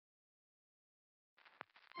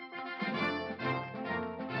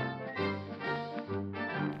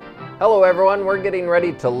Hello everyone, we're getting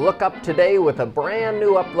ready to look up today with a brand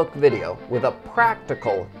new Uplook video with a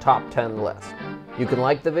practical top 10 list. You can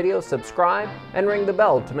like the video, subscribe, and ring the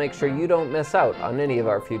bell to make sure you don't miss out on any of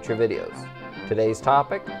our future videos. Today's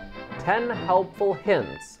topic, 10 helpful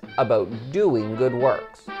hints about doing good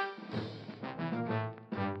works.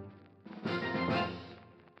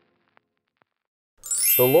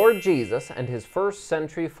 The Lord Jesus and his first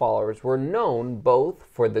century followers were known both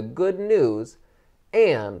for the good news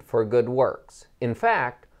and for good works. In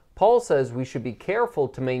fact, Paul says we should be careful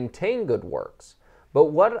to maintain good works. But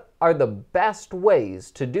what are the best ways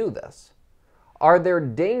to do this? Are there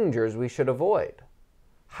dangers we should avoid?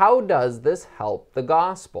 How does this help the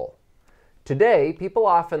gospel? Today, people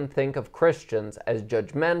often think of Christians as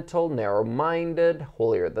judgmental, narrow-minded,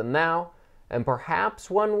 holier than thou, and perhaps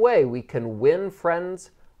one way we can win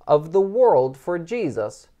friends of the world for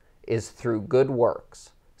Jesus is through good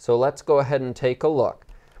works. So let's go ahead and take a look.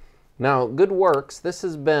 Now, good works, this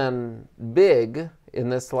has been big in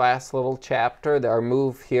this last little chapter, our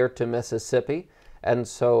move here to Mississippi. And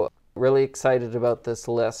so really excited about this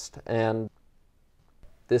list and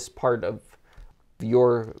this part of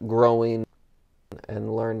your growing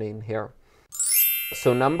and learning here.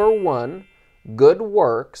 So number one, good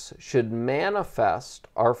works should manifest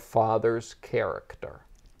our Father's character.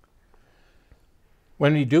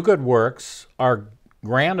 When we do good works, our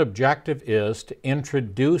grand objective is to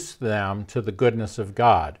introduce them to the goodness of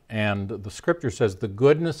God. And the scripture says the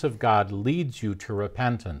goodness of God leads you to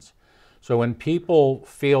repentance. So when people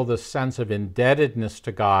feel this sense of indebtedness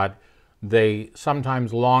to God, they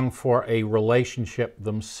sometimes long for a relationship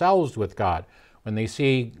themselves with God. When they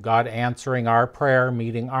see God answering our prayer,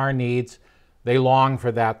 meeting our needs, they long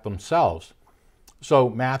for that themselves. So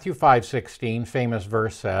Matthew 5:16, famous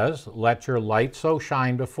verse says, "Let your light so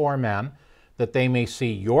shine before men that they may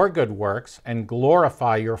see your good works and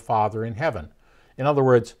glorify your Father in heaven." In other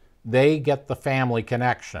words, they get the family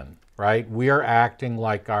connection, right? We are acting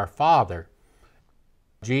like our Father.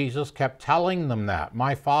 Jesus kept telling them that,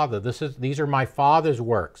 my Father, these are my Father's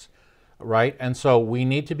works, right? And so we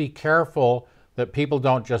need to be careful that people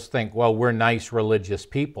don't just think, well, we're nice religious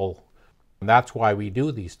people, and that's why we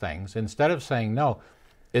do these things. Instead of saying, no,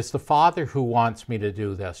 it's the Father who wants me to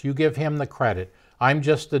do this. You give him the credit. I'm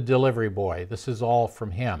just a delivery boy. This is all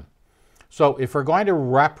from him. So if we're going to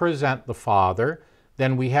represent the Father,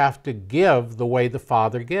 then we have to give the way the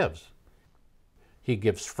Father gives. He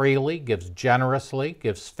gives freely, gives generously,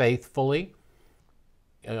 gives faithfully.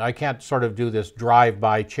 I can't sort of do this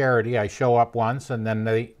drive-by charity. I show up once and then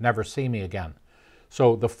they never see me again.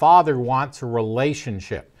 So the Father wants a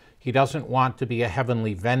relationship. He doesn't want to be a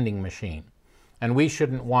heavenly vending machine. And we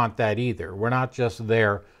shouldn't want that either. We're not just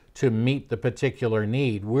there to meet the particular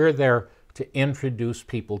need. We're there to introduce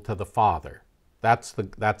people to the Father. That's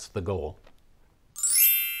the goal.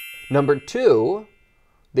 Number two,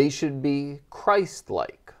 they should be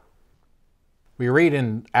Christ-like. We read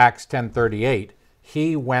in Acts 10:38,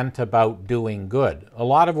 he went about doing good. A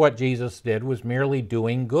lot of what Jesus did was merely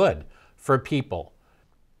doing good for people.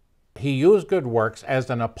 He used good works as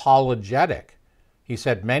an apologetic. He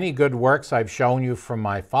said, many good works I've shown you from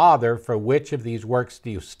my Father. For which of these works do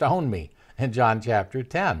you stone me? In John chapter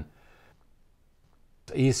 10.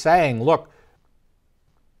 He's saying, look,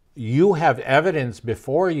 you have evidence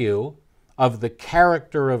before you of the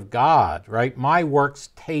character of God, right? My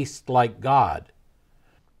works taste like God.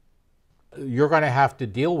 You're going to have to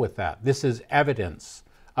deal with that. This is evidence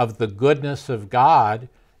of the goodness of God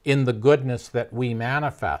in the goodness that we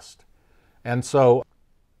manifest. And so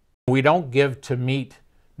we don't give to meet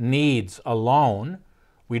needs alone.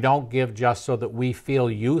 We don't give just so that we feel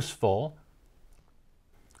useful.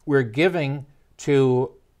 We're giving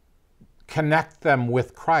to connect them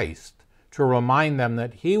with Christ, to remind them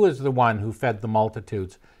that he was the one who fed the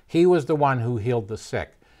multitudes. He was the one who healed the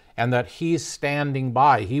sick, and that he's standing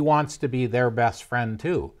by. He wants to be their best friend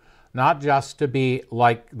too, not just to be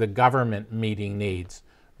like the government meeting needs,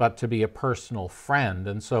 but to be a personal friend.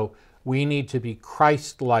 And so we need to be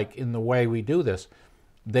Christ-like in the way we do this.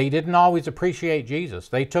 They didn't always appreciate Jesus.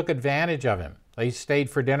 They took advantage of him. They stayed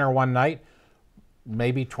for dinner one night,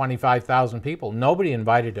 maybe 25,000 people. Nobody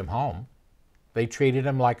invited him home. They treated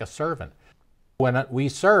him like a servant. When we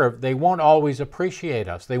serve, they won't always appreciate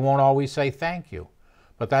us. They won't always say thank you.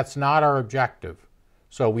 But that's not our objective.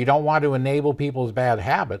 So we don't want to enable people's bad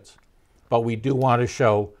habits, but we do want to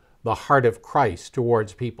show the heart of Christ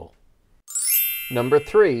towards people. Number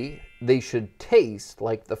three, they should taste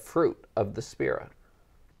like the fruit of the Spirit.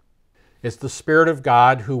 It's the Spirit of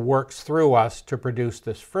God who works through us to produce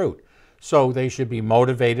this fruit. So they should be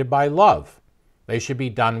motivated by love. They should be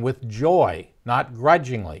done with joy, not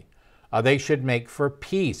grudgingly. They should make for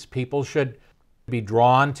peace. People should be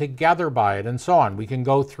drawn together by it, and so on. We can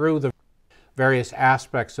go through the various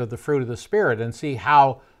aspects of the fruit of the Spirit and see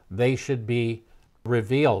how they should be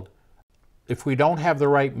revealed. If we don't have the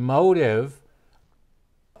right motive,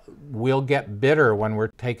 we'll get bitter when we're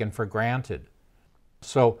taken for granted.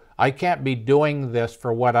 So I can't be doing this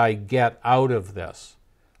for what I get out of this.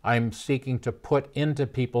 I'm seeking to put into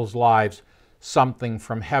people's lives something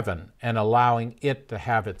from heaven and allowing it to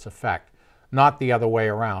have its effect, not the other way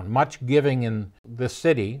around. Much giving in the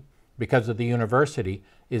city, because of the university,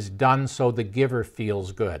 is done so the giver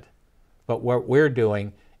feels good. But what we're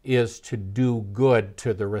doing is to do good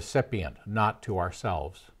to the recipient, not to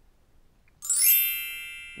ourselves.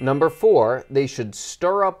 Number 4, they should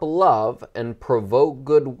stir up love and provoke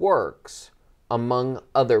good works among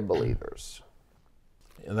other believers.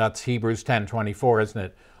 That's Hebrews 10:24, isn't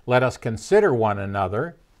it? Let us consider one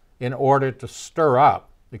another in order to stir up.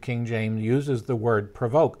 The King James uses the word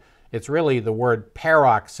provoke. It's really the word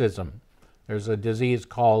paroxysm. There's a disease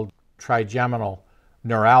called trigeminal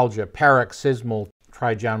neuralgia, paroxysmal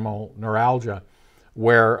trigeminal neuralgia,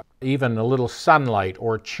 where even a little sunlight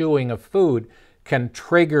or chewing of food can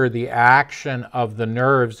trigger the action of the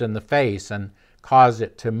nerves in the face and cause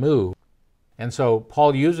it to move. And so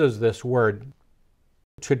Paul uses this word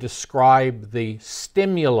to describe the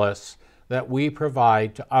stimulus that we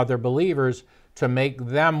provide to other believers to make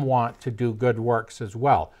them want to do good works as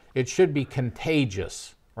well. It should be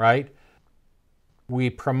contagious, right? We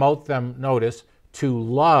promote them, notice, to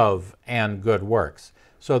love and good works,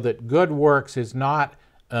 so that good works is not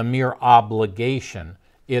a mere obligation.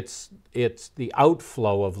 It's the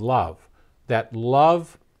outflow of love. That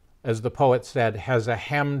love, as the poet said, has a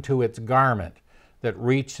hem to its garment that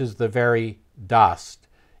reaches the very dust.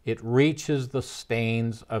 It reaches the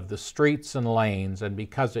stains of the streets and lanes, and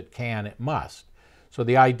because it can, it must. So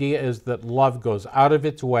the idea is that love goes out of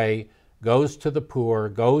its way, goes to the poor,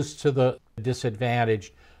 goes to the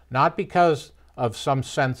disadvantaged, not because of some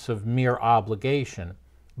sense of mere obligation,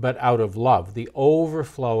 but out of love, the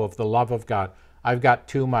overflow of the love of God. I've got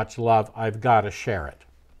too much love, I've got to share it.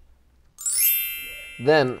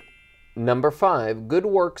 Then, number 5, good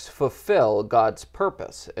works fulfill God's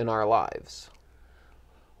purpose in our lives.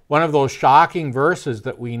 One of those shocking verses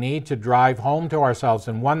that we need to drive home to ourselves,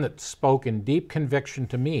 and one that spoke in deep conviction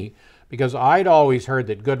to me, because I'd always heard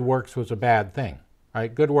that good works was a bad thing.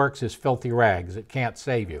 Right? Good works is filthy rags. It can't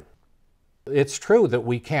save you. It's true that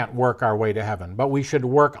we can't work our way to heaven, but we should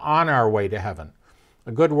work on our way to heaven.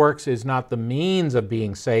 Good works is not the means of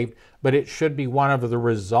being saved, but it should be one of the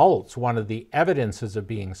results, one of the evidences of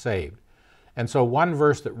being saved. And so one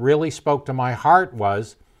verse that really spoke to my heart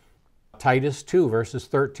was Titus 2, verses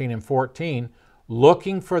 13 and 14,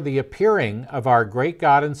 looking for the appearing of our great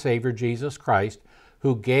God and Savior Jesus Christ,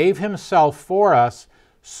 who gave himself for us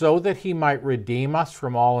so that he might redeem us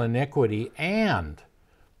from all iniquity and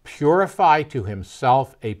purify to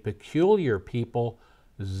himself a peculiar people,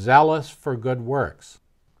 zealous for good works.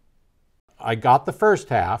 I got the first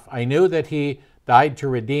half. I knew that he died to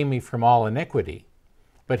redeem me from all iniquity,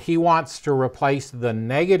 but he wants to replace the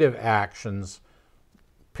negative actions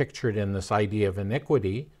pictured in this idea of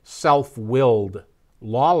iniquity, self-willed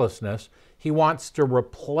lawlessness. He wants to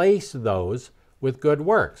replace those with good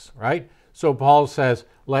works, right? So Paul says,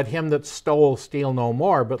 let him that stole steal no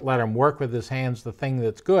more, but let him work with his hands the thing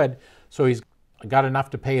that's good. So he's got enough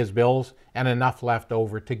to pay his bills and enough left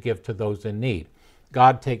over to give to those in need.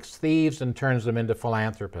 God takes thieves and turns them into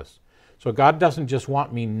philanthropists. So God doesn't just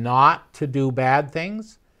want me not to do bad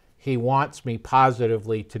things. He wants me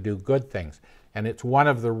positively to do good things. And it's one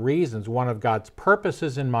of the reasons, one of God's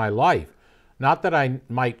purposes in my life, not that I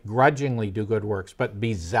might grudgingly do good works, but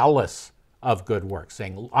be zealous of good works,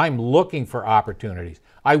 saying, I'm looking for opportunities.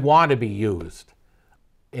 I want to be used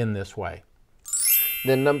in this way.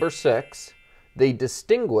 Then number 6, they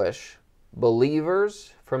distinguish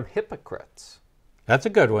believers from hypocrites. That's a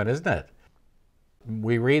good one, isn't it?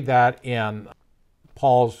 We read that in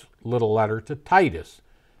Paul's little letter to Titus,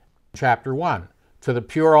 chapter 1. To the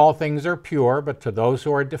pure all things are pure, but to those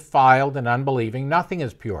who are defiled and unbelieving nothing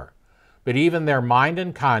is pure. But even their mind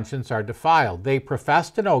and conscience are defiled. They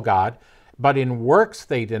profess to know God, but in works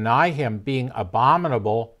they deny him, being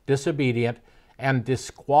abominable, disobedient, and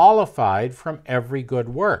disqualified from every good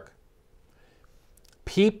work.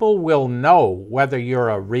 People will know whether you're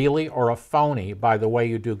a really or a phony by the way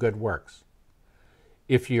you do good works.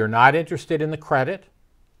 If you're not interested in the credit,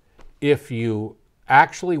 if you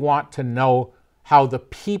actually want to know how the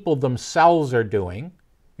people themselves are doing,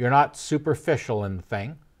 you're not superficial in the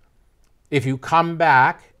thing. If you come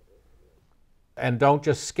back and don't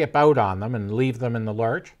just skip out on them and leave them in the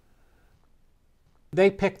lurch, they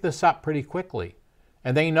pick this up pretty quickly,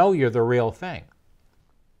 and they know you're the real thing.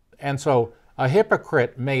 And so a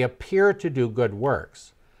hypocrite may appear to do good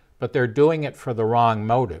works, but they're doing it for the wrong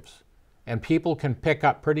motives. And people can pick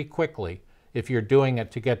up pretty quickly if you're doing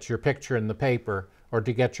it to get your picture in the paper or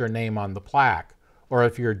to get your name on the plaque, or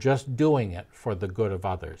if you're just doing it for the good of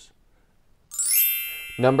others.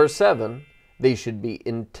 Number 7, they should be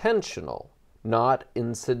intentional, not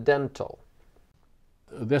incidental.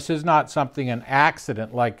 This is not something, an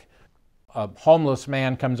accident, like a homeless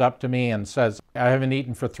man comes up to me and says, I haven't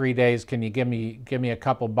eaten for 3 days, can you give me a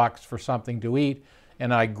couple bucks for something to eat?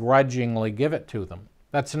 And I grudgingly give it to them.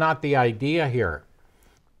 That's not the idea here.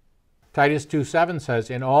 Titus 2:7 says,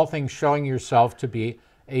 in all things showing yourself to be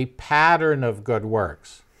a pattern of good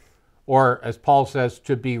works. Or, as Paul says,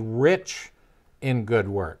 to be rich in good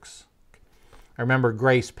works. I remember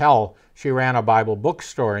Grace Pell, she ran a Bible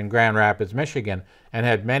bookstore in Grand Rapids, Michigan, and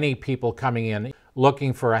had many people coming in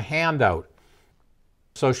looking for a handout.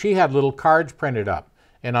 So she had little cards printed up,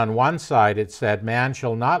 and on one side it said, man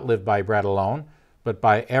shall not live by bread alone, but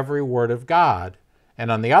by every word of God.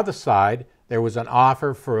 And on the other side, there was an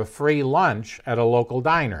offer for a free lunch at a local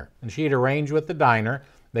diner. And she'd arranged with the diner,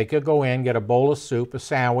 they could go in, get a bowl of soup, a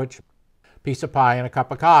sandwich, piece of pie, and a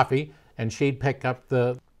cup of coffee, and she'd pick up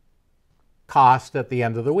the cost at the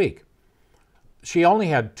end of the week. She only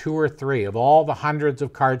had 2 or 3 of all the hundreds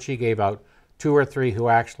of cards she gave out, 2 or 3 who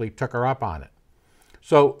actually took her up on it.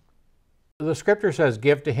 So the scripture says,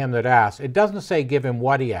 give to him that asks. It doesn't say give him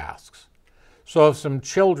what he asks. So if some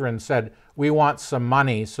children said, we want some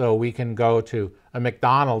money so we can go to a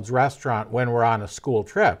McDonald's restaurant when we're on a school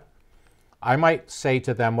trip, I might say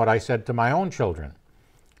to them what I said to my own children.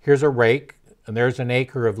 Here's a rake, and there's an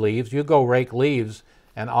acre of leaves. You go rake leaves,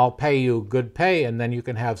 and I'll pay you good pay, and then you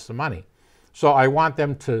can have some money. So I want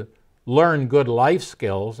them to learn good life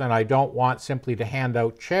skills, and I don't want simply to hand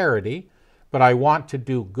out charity, but I want to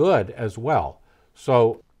do good as well.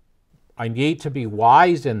 So I need to be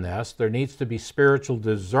wise in this. There needs to be spiritual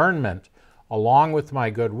discernment along with my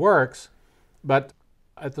good works, but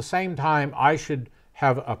at the same time, I should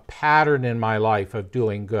have a pattern in my life of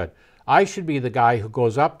doing good. I should be the guy who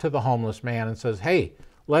goes up to the homeless man and says, hey,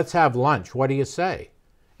 let's have lunch. What do you say?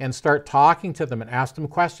 And start talking to them and ask them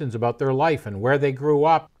questions about their life and where they grew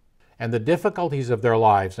up and the difficulties of their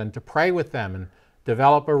lives, and to pray with them and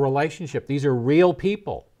develop a relationship. These are real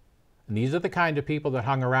people. And these are the kind of people that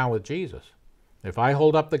hung around with Jesus. If I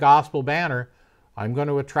hold up the gospel banner, I'm going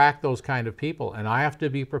to attract those kind of people, and I have to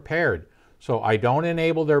be prepared. So I don't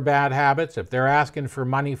enable their bad habits. If they're asking for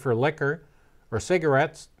money for liquor or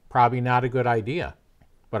cigarettes, probably not a good idea.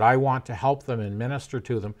 But I want to help them and minister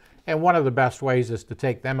to them. And one of the best ways is to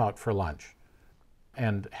take them out for lunch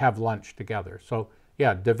and have lunch together. So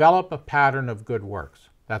yeah, develop a pattern of good works.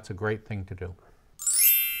 That's a great thing to do.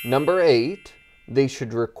 Number 8, they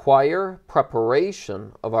should require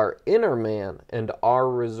preparation of our inner man and our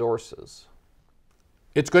resources.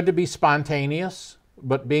 It's good to be spontaneous,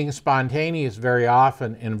 but being spontaneous very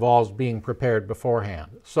often involves being prepared beforehand.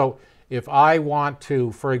 So if I want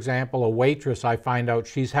to, for example, a waitress, I find out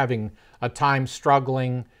she's having a time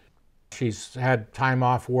struggling, she's had time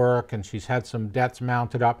off work, and she's had some debts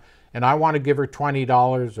mounted up, and I want to give her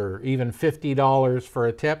 $20 or even $50 for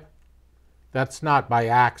a tip, that's not by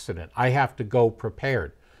accident. I have to go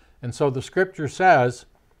prepared. And so the scripture says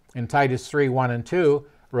in Titus 3:1-2,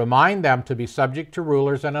 remind them to be subject to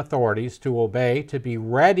rulers and authorities, to obey, to be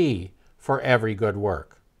ready for every good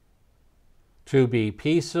work, to be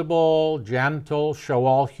peaceable, gentle, show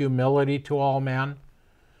all humility to all men.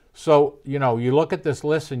 So, you look at this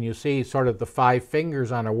list and you see sort of the 5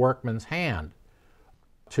 fingers on a workman's hand.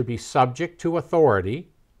 To be subject to authority,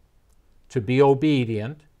 to be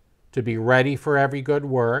obedient, to be ready for every good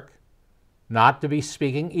work, not to be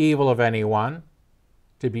speaking evil of anyone,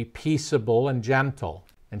 to be peaceable and gentle,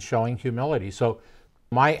 and showing humility. So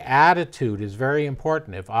my attitude is very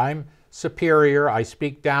important. If I'm superior, I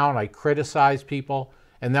speak down, I criticize people,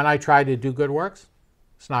 and then I try to do good works,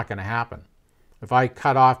 it's not going to happen. If I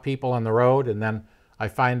cut off people on the road and then I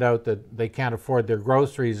find out that they can't afford their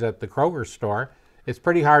groceries at the Kroger store, it's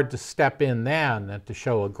pretty hard to step in then and to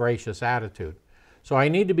show a gracious attitude. So I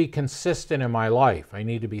need to be consistent in my life. I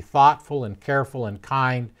need to be thoughtful and careful and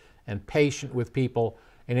kind and patient with people.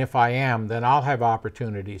 And if I am, then I'll have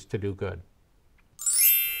opportunities to do good.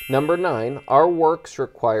 Number 9, our works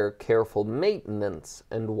require careful maintenance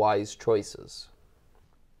and wise choices.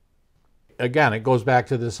 Again, it goes back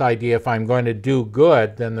to this idea, if I'm going to do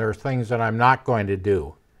good, then there are things that I'm not going to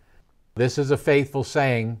do. This is a faithful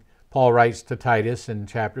saying, Paul writes to Titus in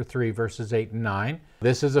chapter 3, verses 8 and 9.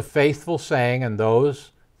 This is a faithful saying, and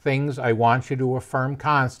those things I want you to affirm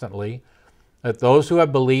constantly, that those who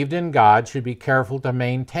have believed in God should be careful to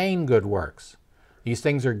maintain good works. These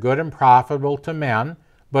things are good and profitable to men,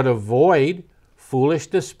 but avoid foolish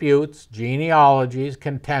disputes, genealogies,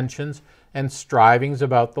 contentions, and strivings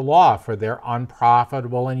about the law, for they're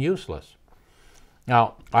unprofitable and useless.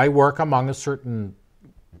 Now, I work among a certain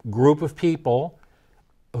group of people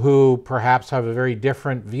who perhaps have a very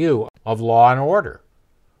different view of law and order.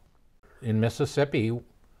 In Mississippi,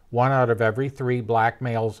 1 out of every 3 black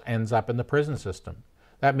males ends up in the prison system.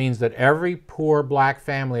 That means that every poor black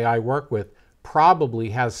family I work with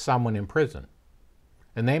probably has someone in prison.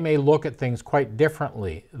 And they may look at things quite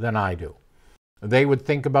differently than I do. They would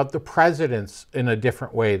think about the presidents in a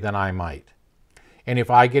different way than I might. And if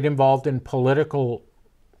I get involved in political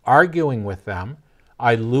arguing with them,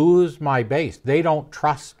 I lose my base. They don't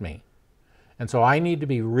trust me. And so I need to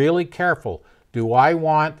be really careful. Do I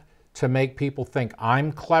want to make people think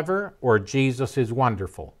I'm clever or Jesus is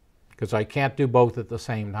wonderful? Because I can't do both at the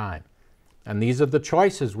same time. And these are the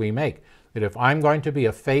choices we make. That if I'm going to be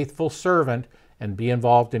a faithful servant and be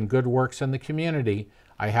involved in good works in the community,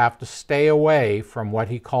 I have to stay away from what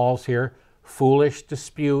he calls here foolish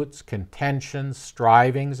disputes, contentions,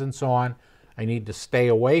 strivings, and so on. I need to stay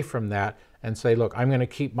away from that and say, look, I'm going to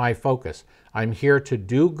keep my focus. I'm here to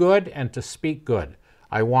do good and to speak good.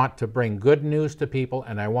 I want to bring good news to people,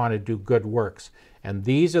 and I want to do good works. And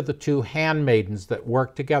these are the two handmaidens that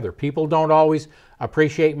work together. People don't always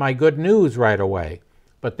appreciate my good news right away,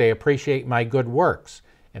 but they appreciate my good works.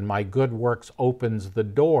 And my good works opens the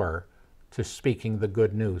door to speaking the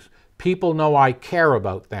good news. People know I care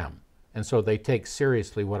about them, and so they take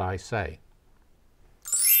seriously what I say.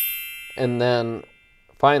 And then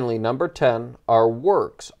finally, number 10, our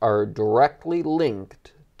works are directly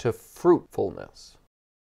linked to fruitfulness.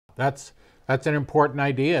 That's an important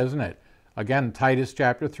idea, isn't it? Again, Titus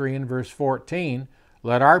chapter 3 and verse 14,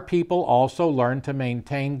 let our people also learn to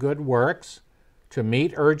maintain good works, to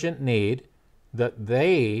meet urgent need, that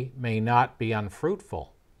they may not be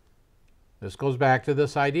unfruitful. This goes back to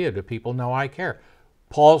this idea, do people know I care?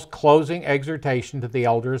 Paul's closing exhortation to the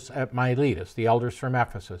elders at Miletus, the elders from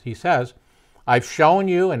Ephesus. He says, I've shown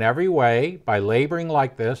you in every way, by laboring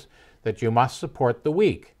like this, that you must support the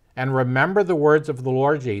weak. And remember the words of the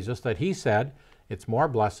Lord Jesus that he said, it's more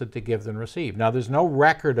blessed to give than receive. Now, there's no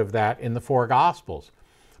record of that in the 4 Gospels,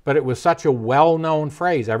 but it was such a well-known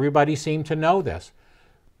phrase. Everybody seemed to know this.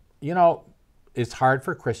 You know, it's hard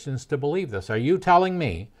for Christians to believe this. Are you telling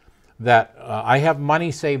me that I have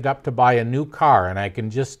money saved up to buy a new car and I can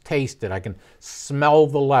just taste it? I can smell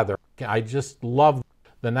the leather. I just love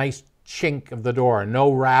the nice chink of the door,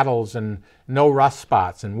 no rattles and no rust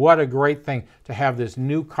spots. And what a great thing to have this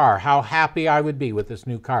new car. How happy I would be with this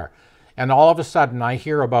new car. And all of a sudden I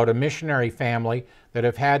hear about a missionary family that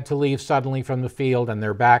have had to leave suddenly from the field and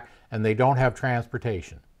they're back and they don't have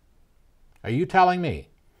transportation. Are you telling me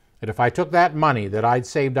that if I took that money that I'd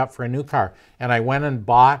saved up for a new car and I went and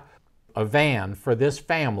bought a van for this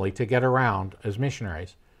family to get around as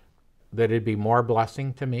missionaries, that it'd be more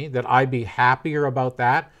blessing to me, that I'd be happier about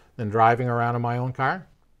that than driving around in my own car?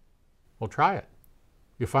 Well, try it.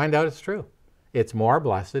 You find out it's true. It's more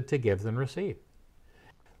blessed to give than receive.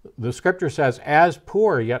 The scripture says, as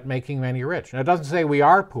poor, yet making many rich. Now, it doesn't say we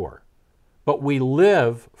are poor, but we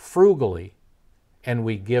live frugally and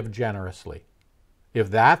we give generously. If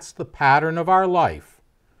that's the pattern of our life,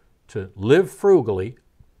 to live frugally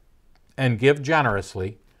and give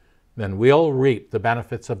generously, then we'll reap the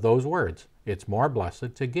benefits of those words. It's more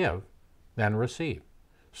blessed to give than receive.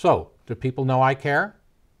 So, do people know I care?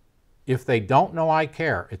 If they don't know I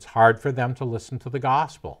care, it's hard for them to listen to the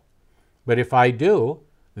gospel. But if I do,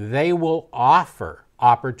 they will offer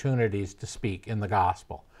opportunities to speak in the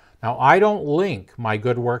gospel. Now, I don't link my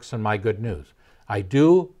good works and my good news. I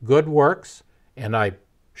do good works and I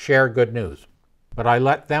share good news, but I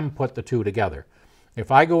let them put the two together. If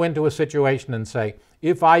I go into a situation and say,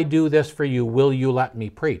 if I do this for you, will you let me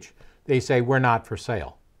preach? They say, we're not for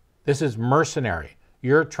sale. This is mercenary.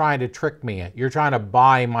 You're trying to trick me. You're trying to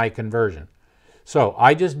buy my conversion. So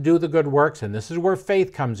I just do the good works, and this is where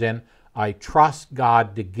faith comes in. I trust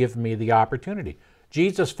God to give me the opportunity.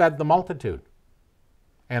 Jesus fed the multitude.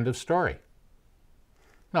 End of story.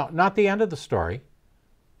 No, not the end of the story,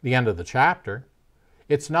 the end of the chapter.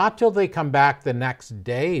 It's not till they come back the next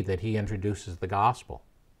day that he introduces the gospel.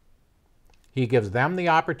 He gives them the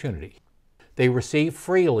opportunity. They receive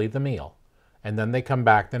freely the meal, and then they come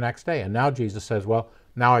back the next day. And now Jesus says, well,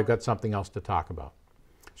 now I've got something else to talk about.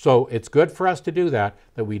 So it's good for us to do that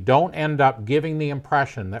we don't end up giving the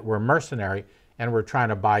impression that we're mercenary and we're trying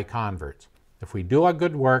to buy converts. If we do our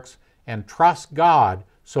good works and trust God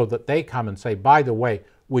so that they come and say, by the way,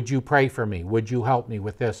 would you pray for me? Would you help me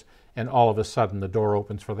with this? And all of a sudden the door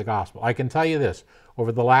opens for the gospel. I can tell you this,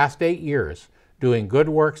 over the last 8 years, doing good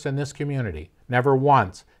works in this community, never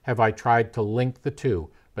once have I tried to link the two,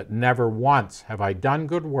 but never once have I done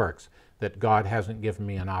good works that God hasn't given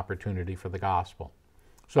me an opportunity for the gospel.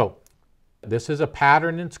 So, this is a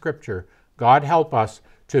pattern in Scripture. God help us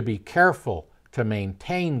to be careful to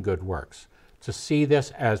maintain good works, to see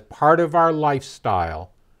this as part of our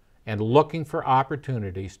lifestyle and looking for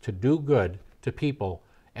opportunities to do good to people,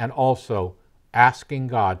 and also asking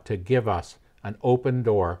God to give us an open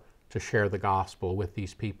door to share the gospel with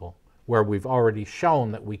these people, where we've already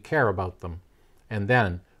shown that we care about them, and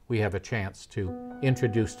then we have a chance to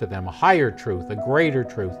introduce to them a higher truth, a greater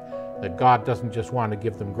truth, that God doesn't just want to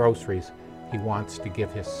give them groceries, He wants to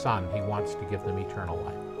give His Son. He wants to give them eternal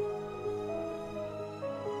life.